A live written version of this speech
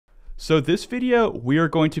So this video, we are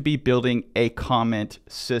going to be building a comment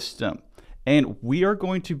system, and we are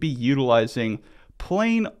going to be utilizing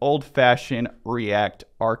plain old-fashioned React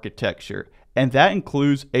architecture, and that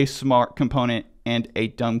includes a smart component and a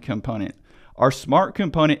dumb component. Our smart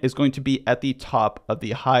component is going to be at the top of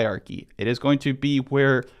the hierarchy. It is going to be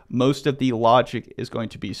where most of the logic is going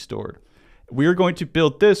to be stored. We're going to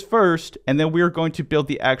build this first, and then we're going to build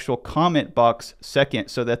the actual comment box second,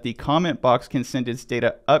 so that the comment box can send its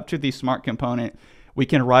data up to the smart component. We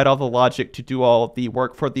can write all the logic to do all of the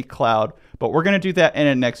work for the cloud, but we're going to do that in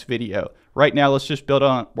a next video. Right now, let's just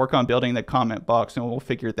work on building the comment box, and we'll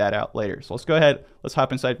figure that out later. So let's go ahead, let's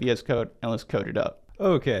hop inside VS Code, and let's code it up.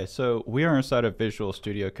 Okay, so we are inside of Visual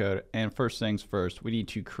Studio Code, and first things first, we need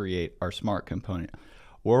to create our smart component.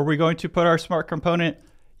 Where are we going to put our smart component?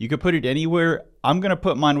 You could put it anywhere. I'm going to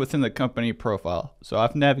put mine within the company profile. So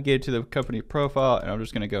I've navigated to the company profile, and I'm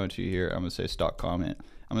just going to go into here. I'm going to say stock comment.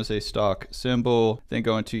 I'm going to say stock symbol, then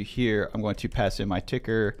go into here. I'm going to pass in my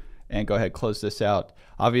ticker and go ahead, close this out.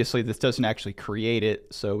 Obviously, this doesn't actually create it,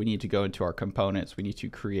 so we need to go into our components. We need to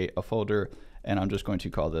create a folder, and I'm just going to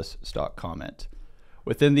call this stock comment.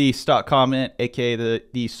 Within the stock comment, aka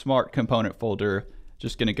the smart component folder,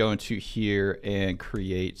 just going to go into here and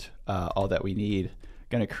create all that we need.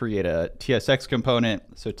 Going to create a TSX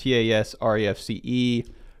component, so TAS REFCE.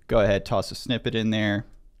 Go ahead, toss a snippet in there.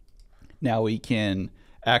 Now we can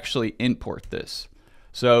actually import this.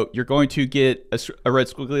 So you're going to get a red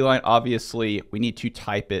squiggly line. Obviously, we need to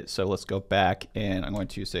type it. So let's go back, and I'm going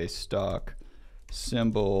to say stock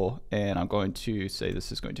symbol, and I'm going to say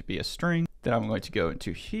this is going to be a string. Then I'm going to go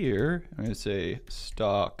into here. I'm going to say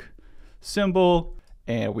stock symbol,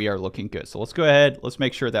 and we are looking good. So let's go ahead. Let's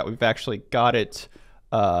make sure that we've actually got it.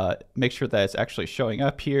 Make sure that it's actually showing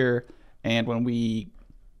up here. And when we,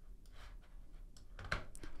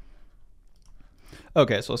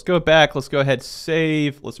 okay, so let's go back. Let's go ahead,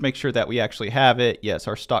 save. Let's make sure that we actually have it. Yes,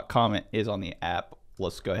 our stock comment is on the app.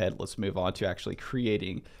 Let's go ahead. Let's move on to actually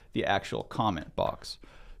creating the actual comment box.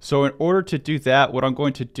 So in order to do that, what I'm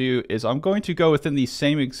going to do is I'm going to go within the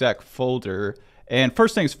same exact folder. And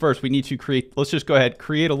first things first, we need to create, let's just go ahead,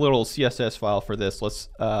 create a little CSS file for this. Let's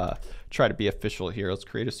try to be official here. Let's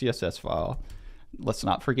create a CSS file. Let's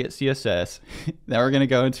not forget CSS. Now we're going to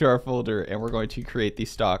go into our folder, and we're going to create the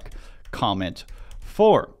stock comment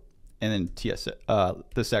form. And then this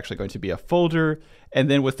is actually going to be a folder.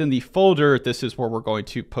 And then within the folder, this is where we're going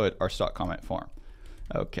to put our stock comment form.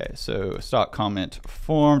 Okay, so stock comment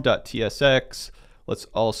form.tsx. Let's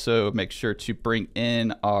also make sure to bring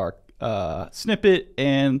in our snippet,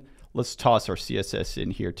 and let's toss our CSS in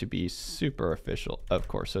here to be super official, of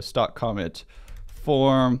course. So stock comment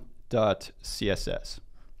form.css.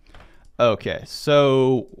 Okay,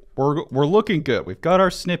 so we're looking good. We've got our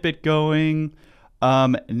snippet going.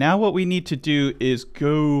 Now what we need to do is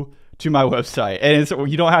go to my website, and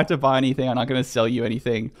you don't have to buy anything. I'm not going to sell you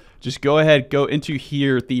anything. Just go ahead, go into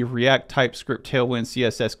here, the React TypeScript Tailwind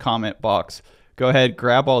CSS comment box. Go ahead,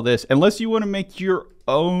 grab all this. Unless you want to make your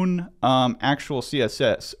own actual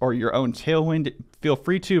CSS or your own Tailwind, feel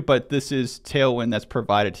free to, but this is Tailwind that's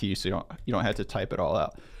provided to you, so you don't have to type it all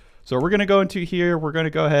out. So we're going to go into here. We're going to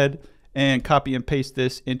go ahead and copy and paste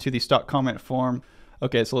this into the stock comment form.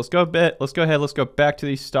 Okay, so let's go ahead, let's go back to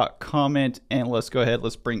the stock comment, and let's go ahead,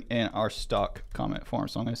 let's bring in our stock comment form.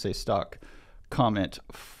 So I'm going to say stock comment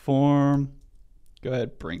form. Go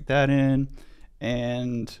ahead, bring that in,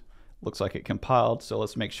 and looks like it compiled. So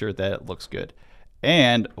let's make sure that it looks good.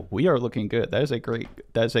 And we are looking good. That is a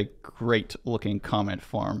great looking comment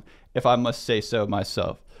form, if I must say so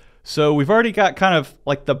myself. So we've already got kind of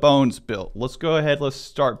like the bones built. Let's go ahead, let's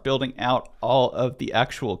start building out all of the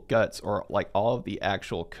actual guts, or like all of the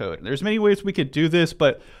actual code. There's many ways we could do this,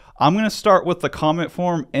 but I'm going to start with the comment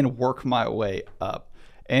form and work my way up.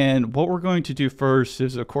 And what we're going to do first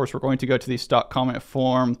is, of course, we're going to go to the stock comment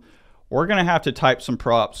form. We're going to have to type some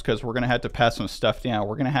props because we're going to have to pass some stuff down.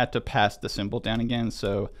 We're going to have to pass the symbol down again.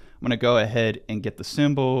 So I'm going to go ahead and get the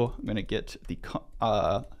symbol. I'm going to get the,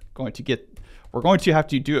 we're going to have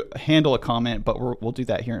to handle a comment, but we'll do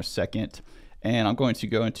that here in a second. And I'm going to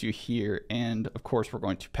go into here, and of course we're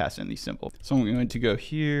going to pass in the symbol. So I'm going to go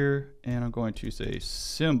here, and I'm going to say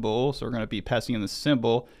symbol. So we're going to be passing in the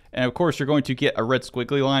symbol. And of course you're going to get a red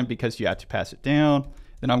squiggly line because you have to pass it down.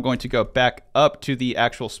 Then I'm going to go back up to the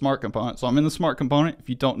actual smart component. So I'm in the smart component, if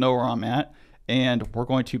you don't know where I'm at, and we're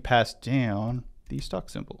going to pass down the stock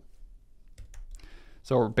symbol.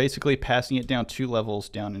 So we're basically passing it down 2 levels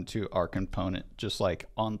down into our component, just like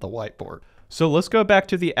on the whiteboard. So let's go back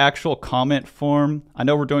to the actual comment form. I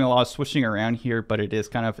know we're doing a lot of switching around here, but it is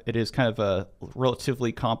kind of a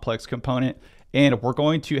relatively complex component. And we're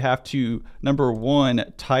going to have to, number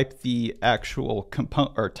one, type the actual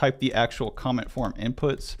component or type the actual comment form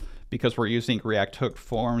inputs because we're using React hook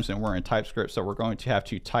forms and we're in TypeScript. So we're going to have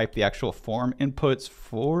to type the actual form inputs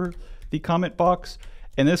for the comment box.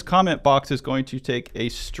 And this comment box is going to take a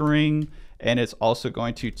string, and it's also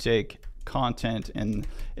going to take content, and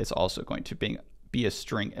it's also going to be a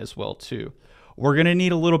string as well too. We're going to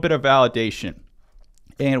need a little bit of validation.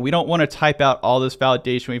 And we don't want to type out all this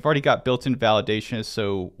validation. We've already got built-in validation,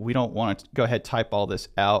 so we don't want to go ahead and type all this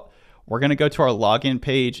out. We're going to go to our login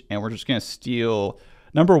page, and we're just going to steal.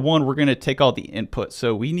 Number one, we're going to take all the input.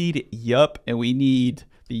 So we need yup, and we need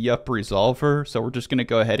the yup resolver. So we're just going to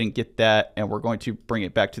go ahead and get that, and we're going to bring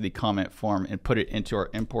it back to the comment form and put it into our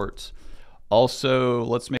imports. Also,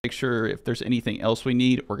 let's make sure if there's anything else we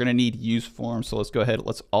need. We're going to need use form. So let's go ahead.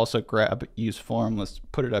 Let's also grab use form. Let's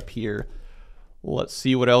put it up here. Let's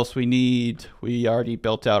see what else we need. We already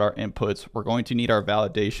built out our inputs. We're going to need our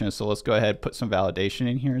validation. So let's go ahead and put some validation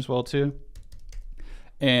in here as well too.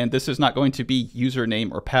 And this is not going to be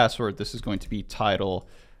username or password. This is going to be title,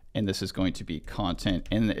 and this is going to be content.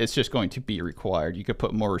 And it's just going to be required. You could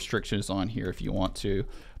put more restrictions on here if you want to,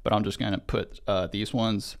 but I'm just going to put these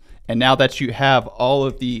ones. And now that you have all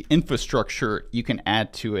of the infrastructure, you can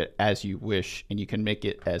add to it as you wish, and you can make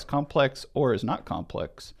it as complex or as not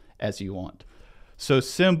complex as you want. So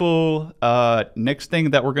symbol, next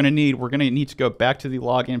thing that we're going to need to go back to the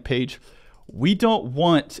login page. We don't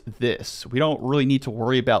want this. We don't really need to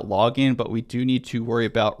worry about login, but we do need to worry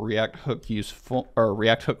about React hook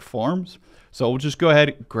React hook forms. So we'll just go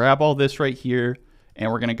ahead, grab all this right here,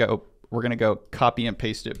 and we're going to go copy and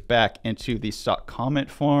paste it back into the stock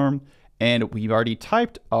comment form. And we've already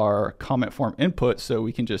typed our comment form input, so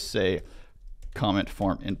we can just say comment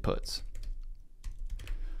form inputs.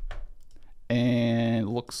 And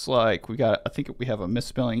looks like I think we have a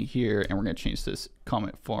misspelling here, and we're going to change this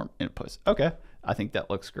comment form inputs. Okay, I think that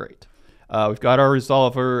looks great. We've got our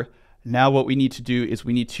resolver. Now what we need to do is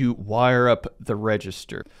we need to wire up the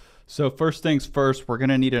register. So first things first, we're going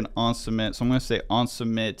to need an on submit. So I'm going to say on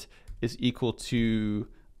submit is equal to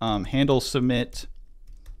handle submit,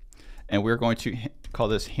 and we're going to call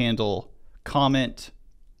this handle comment.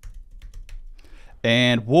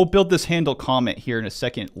 And we'll build this handle comment here in a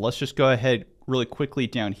second. Let's just go ahead really quickly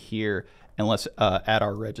down here, and let's add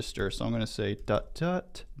our register. So I'm going to say dot. I'm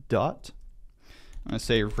going to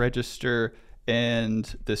say register,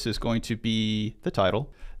 and this is going to be the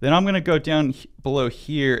title. Then I'm going to go down below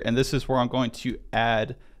here, and this is where I'm going to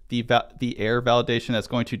add the error validation that's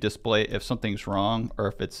going to display if something's wrong or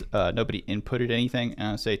if it's nobody inputted anything. And I'm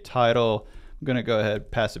going to say title. I'm going to go ahead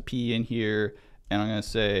and pass a P in here, and I'm going to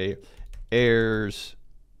say errors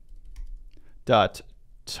dot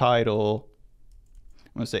title.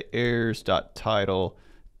 I'm going to say errors dot title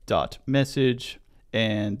dot message,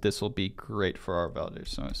 and this will be great for our validation.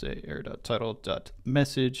 So I'm going to say error dot title dot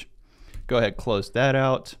message. Go ahead, close that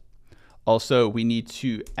out. Also, we need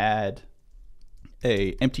to add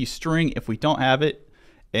a empty string if we don't have it,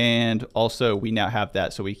 and also we now have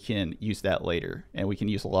that, so we can use that later, and we can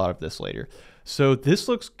use a lot of this later. So this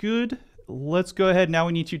looks good. Let's go ahead. Now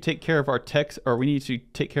we need to take care of our text, or we need to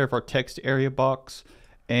take care of our text area box,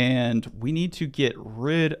 and we need to get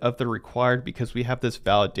rid of the required because we have this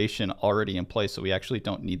validation already in place, so we actually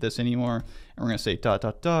don't need this anymore. And we're going to say dot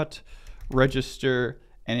dot dot register,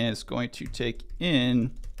 and it's going to take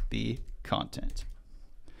in the content.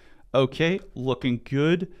 Okay, looking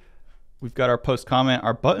good. We've got our post comment.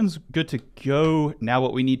 Our button's good to go. Now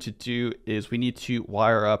what we need to do is we need to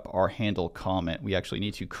wire up our handle comment. We actually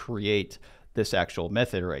need to create this actual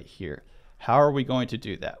method right here. How are we going to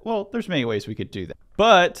do that? Well, there's many ways we could do that,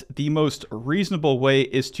 but the most reasonable way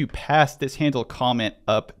is to pass this handle comment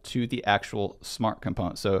up to the actual smart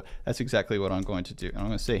component. So that's exactly what I'm going to do. I'm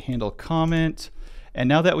going to say handle comment. And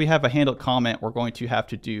now that we have a handle comment, we're going to have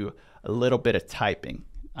to do a little bit of typing.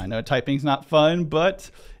 I know typing's not fun, but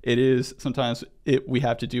it is sometimes we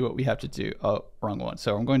have to do what we have to do. Oh, wrong one.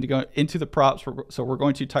 So I'm going to go into the props. So we're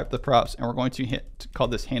going to type the props, and we're going to call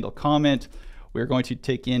this handle comment. We're going to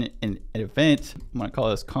take in an event. I'm going to call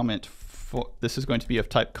this comment. This is going to be of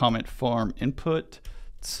type comment form input.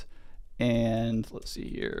 And let's see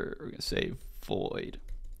here. We're going to say void.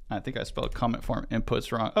 I think I spelled comment form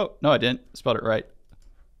inputs wrong. Oh, no, I didn't. I spelled it right.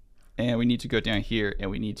 And we need to go down here, and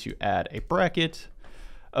we need to add a bracket.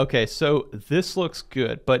 Okay, so this looks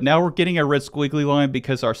good, but now we're getting a red squiggly line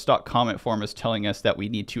because our stock comment form is telling us that we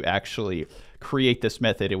need to actually create this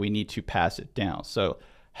method and we need to pass it down. So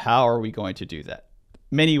how are we going to do that?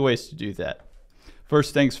 Many ways to do that.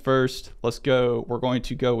 First things first, let's go. We're going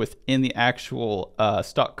to go within the actual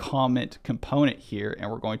stock comment component here, and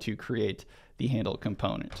we're going to create the handle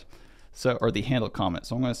component. So, or the handle comment.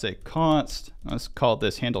 So I'm going to say const, let's call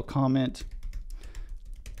this handle comment.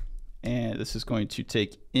 And this is going to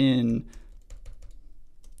take in,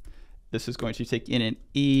 an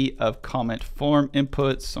E of comment form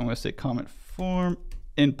inputs. So I'm going to say comment form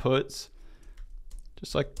inputs,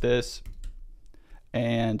 just like this.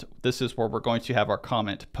 And this is where we're going to have our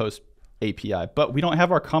comment post API, but we don't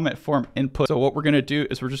have our comment form input. So what we're going to do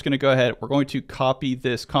is we're just going to go ahead. We're going to copy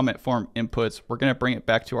this comment form inputs. We're going to bring it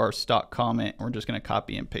back to our stock comment. And we're just going to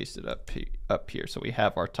copy and paste it up here. So we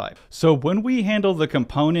have our type. So when we handle the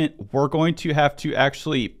component, we're going to have to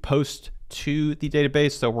actually post to the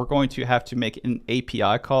database. So we're going to have to make an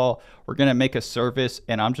API call. We're going to make a service,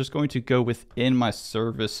 and I'm just going to go within my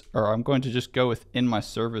service, or I'm going to just go within my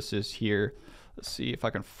services here. Let's see if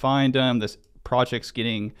I can find them. This project's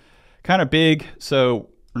getting kind of big, so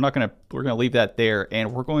we're gonna leave that there,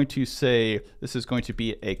 and we're going to say this is going to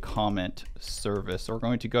be a comment service. So we're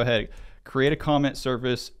going to go ahead, create a comment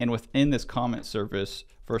service, and within this comment service,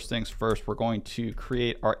 first things first, we're going to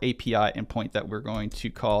create our API endpoint that we're going to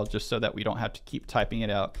call, just so that we don't have to keep typing it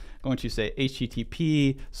out. I'm going to say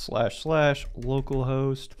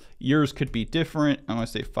http://localhost. Yours could be different. I'm going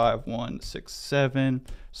to say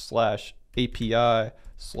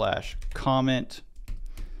 5167/API/comment.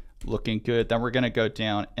 Looking good. Then we're going to go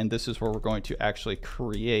down, and this is where we're going to actually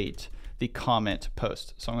create the comment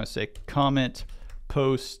post. So I'm going to say comment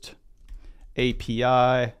post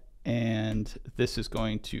API, and this is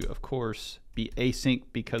going to, of course, be async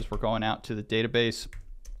because we're going out to the database.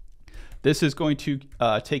 This is going to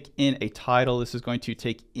take in a title. This is going to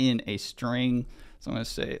take in a string. So I'm going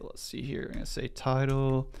to say, let's see here. I'm going to say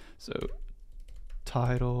title. So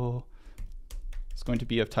title. It's going to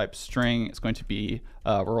be of type string. It's going to be,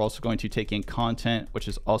 we're also going to take in content, which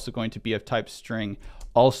is also going to be of type string.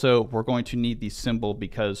 Also, we're going to need the symbol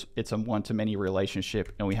because it's a one-to-many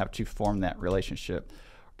relationship, and we have to form that relationship.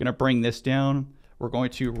 We're going to bring this down. We're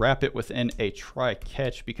going to wrap it within a try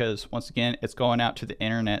catch because, once again, it's going out to the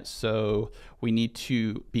internet. So we need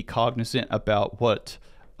to be cognizant about what,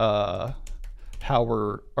 or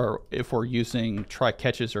if we're using try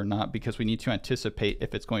catches or not, because we need to anticipate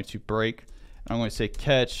if it's going to break. I'm going to say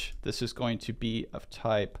catch. This is going to be of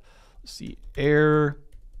type, let's see, error.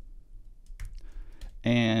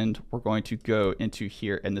 And we're going to go into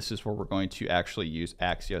here, and this is where we're going to actually use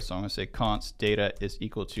Axios. So I'm going to say const data is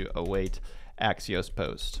equal to await Axios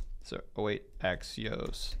post. So await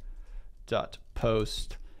Axios dot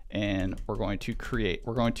post, and we're going to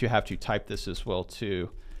have to type this as well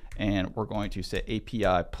too. And we're going to say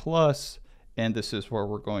API plus, and this is where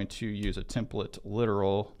we're going to use a template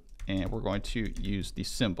literal, and we're going to use the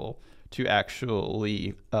symbol to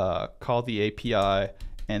actually call the API,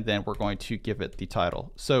 and then we're going to give it the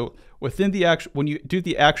title. So within the when you do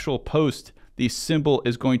the actual post, the symbol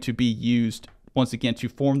is going to be used once again to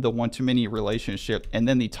form the one-to-many relationship, and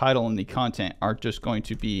then the title and the content are just going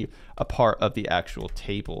to be a part of the actual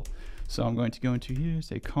table. So I'm going to go into here,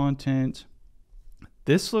 say content.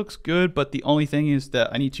 This looks good, but the only thing is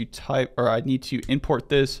that I need to import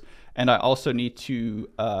this, and I also need to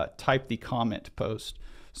type the comment post.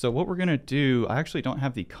 So what we're gonna do, I actually don't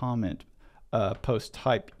have the comment post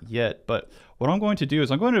type yet, but what I'm going to do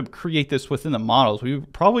is I'm going to create this within the models. We're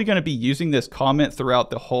probably going to be using this comment throughout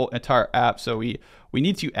the whole entire app, so we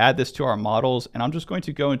need to add this to our models, and I'm just going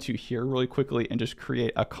to go into here really quickly and just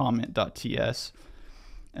create a comment.ts.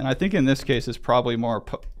 And I think in this case it's probably more,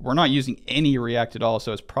 we're not using any React at all,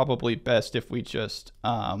 so it's probably best if we just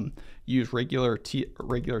use regular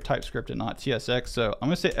TypeScript and not TSX. So I'm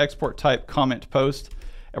going to say export type comment post,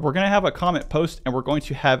 and we're going to have a comment post, and we're going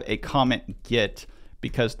to have a comment get,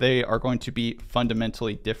 because they are going to be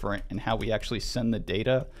fundamentally different in how we actually send the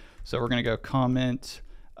data. So we're going to go comment.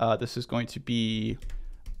 This is going to be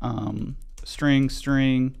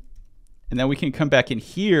string, and then we can come back in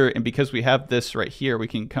here, and because we have this right here, we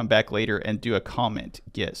can come back later and do a comment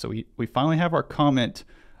get. So we finally have our comment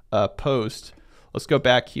post. Let's go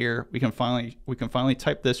back here. We can finally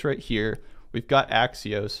type this right here. We've got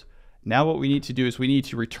Axios. Now what we need to do is we need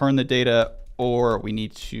to return the data, or we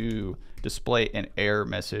need to display an error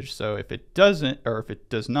message. So if it doesn't, or if it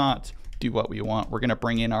does not do what we want, we're going to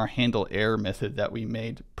bring in our handle error method that we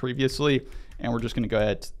made previously, and we're just going to go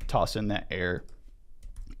ahead and toss in that error,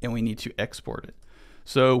 and we need to export it.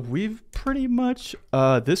 So we've pretty much,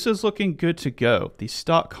 this is looking good to go. The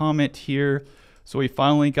stock comment here. So we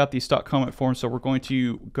finally got the stock comment form. So we're going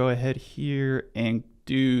to go ahead here and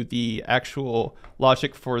do the actual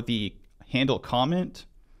logic for the handle comment.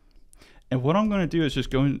 And what I'm going to do is just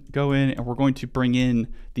go in, and we're going to bring in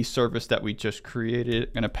the service that we just created.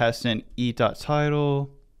 I'm going to pass in e.title.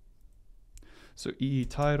 So e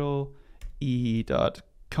title, e dot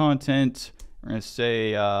content. We're going to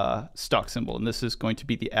say stock symbol, and this is going to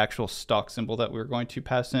be the actual stock symbol that we're going to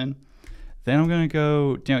pass in. Then I'm going to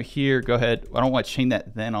go down here, go ahead. I don't want to chain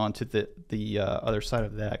that then onto the other side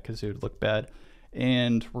of that because it would look bad.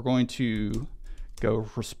 And we're going to go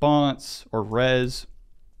response or res.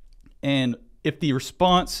 And if the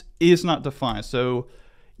response is not defined, so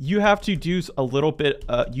you have to do a little bit,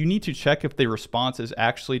 you need to check if the response is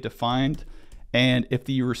actually defined. And if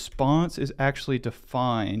the response is actually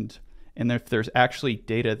defined, and if there's actually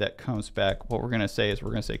data that comes back, what we're going to say is we're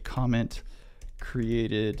going to say comment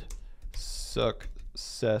created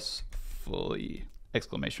successfully,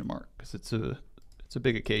 exclamation mark, because it's a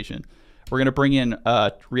big occasion. We're going to bring in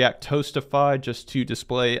React Toastify just to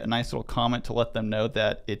display a nice little comment to let them know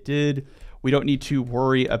that it did. We don't need to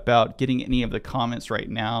worry about getting any of the comments right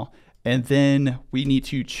now. And then we need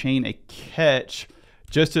to chain a catch,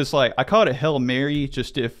 just as like, I call it a Hail Mary,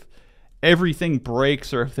 just if everything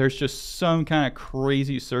breaks or if there's just some kind of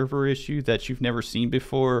crazy server issue that you've never seen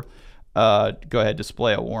before, go ahead,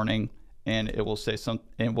 display a warning, and it will say something,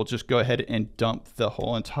 and we'll just go ahead and dump the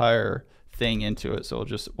whole entire thing into it. So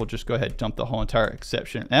we'll just go ahead and dump the whole entire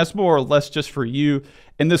exception. And that's more or less just for you.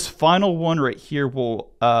 And this final one right here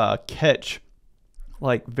will catch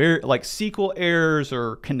like SQL errors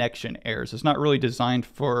or connection errors. It's not really designed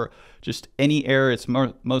for just any error. It's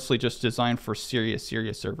mostly just designed for serious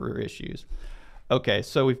server issues. Okay,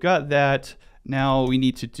 so we've got that. Now we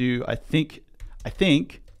need to do, I think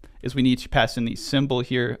is we need to pass in the symbol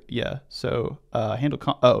here. Yeah, so handle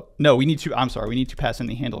we need to pass in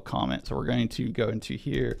the handle comment. So we're going to go into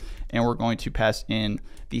here and we're going to pass in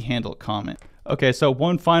the handle comment. Okay, so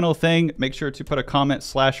one final thing, make sure to put a comment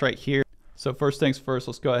slash right here. So first things first,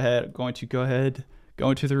 let's go ahead, go into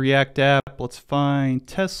the React app. Let's find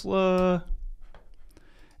Tesla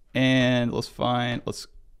and let's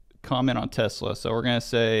comment on Tesla. So we're gonna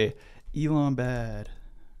say Elon bad.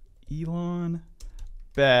 We're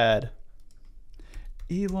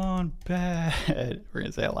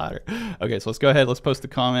gonna say it louder. Okay, so let's go ahead, let's post the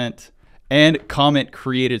comment, and comment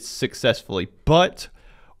created successfully, but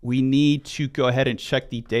we need to go ahead and check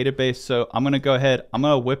the database. So I'm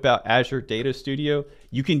gonna whip out Azure Data Studio.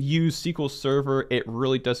 You can use SQL Server, it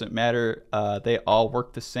really doesn't matter. They all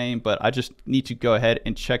work the same, but I just need to go ahead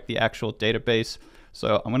and check the actual database.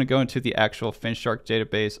 So I'm gonna go into the actual Finshark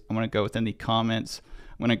database. I'm gonna go within the comments.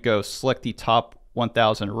 I'm gonna go select the top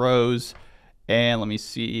 1,000 rows, and let me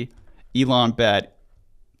see, Elon bad.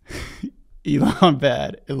 Elon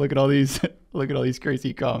bad. And look at all these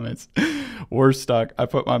crazy comments. We're stuck. I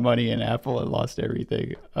put my money in Apple and lost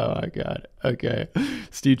everything. Oh my God. Okay.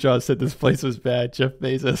 Steve Jobs said this place was bad. Jeff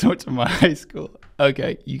Bezos went to my high school.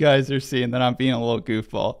 Okay. You guys are seeing that I'm being a little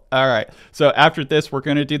goofball. All right. So after this, we're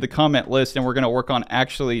going to do the comment list and we're going to work on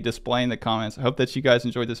actually displaying the comments. I hope that you guys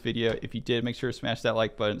enjoyed this video. If you did, make sure to smash that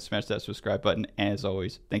like button, smash that subscribe button. And as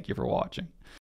always, thank you for watching.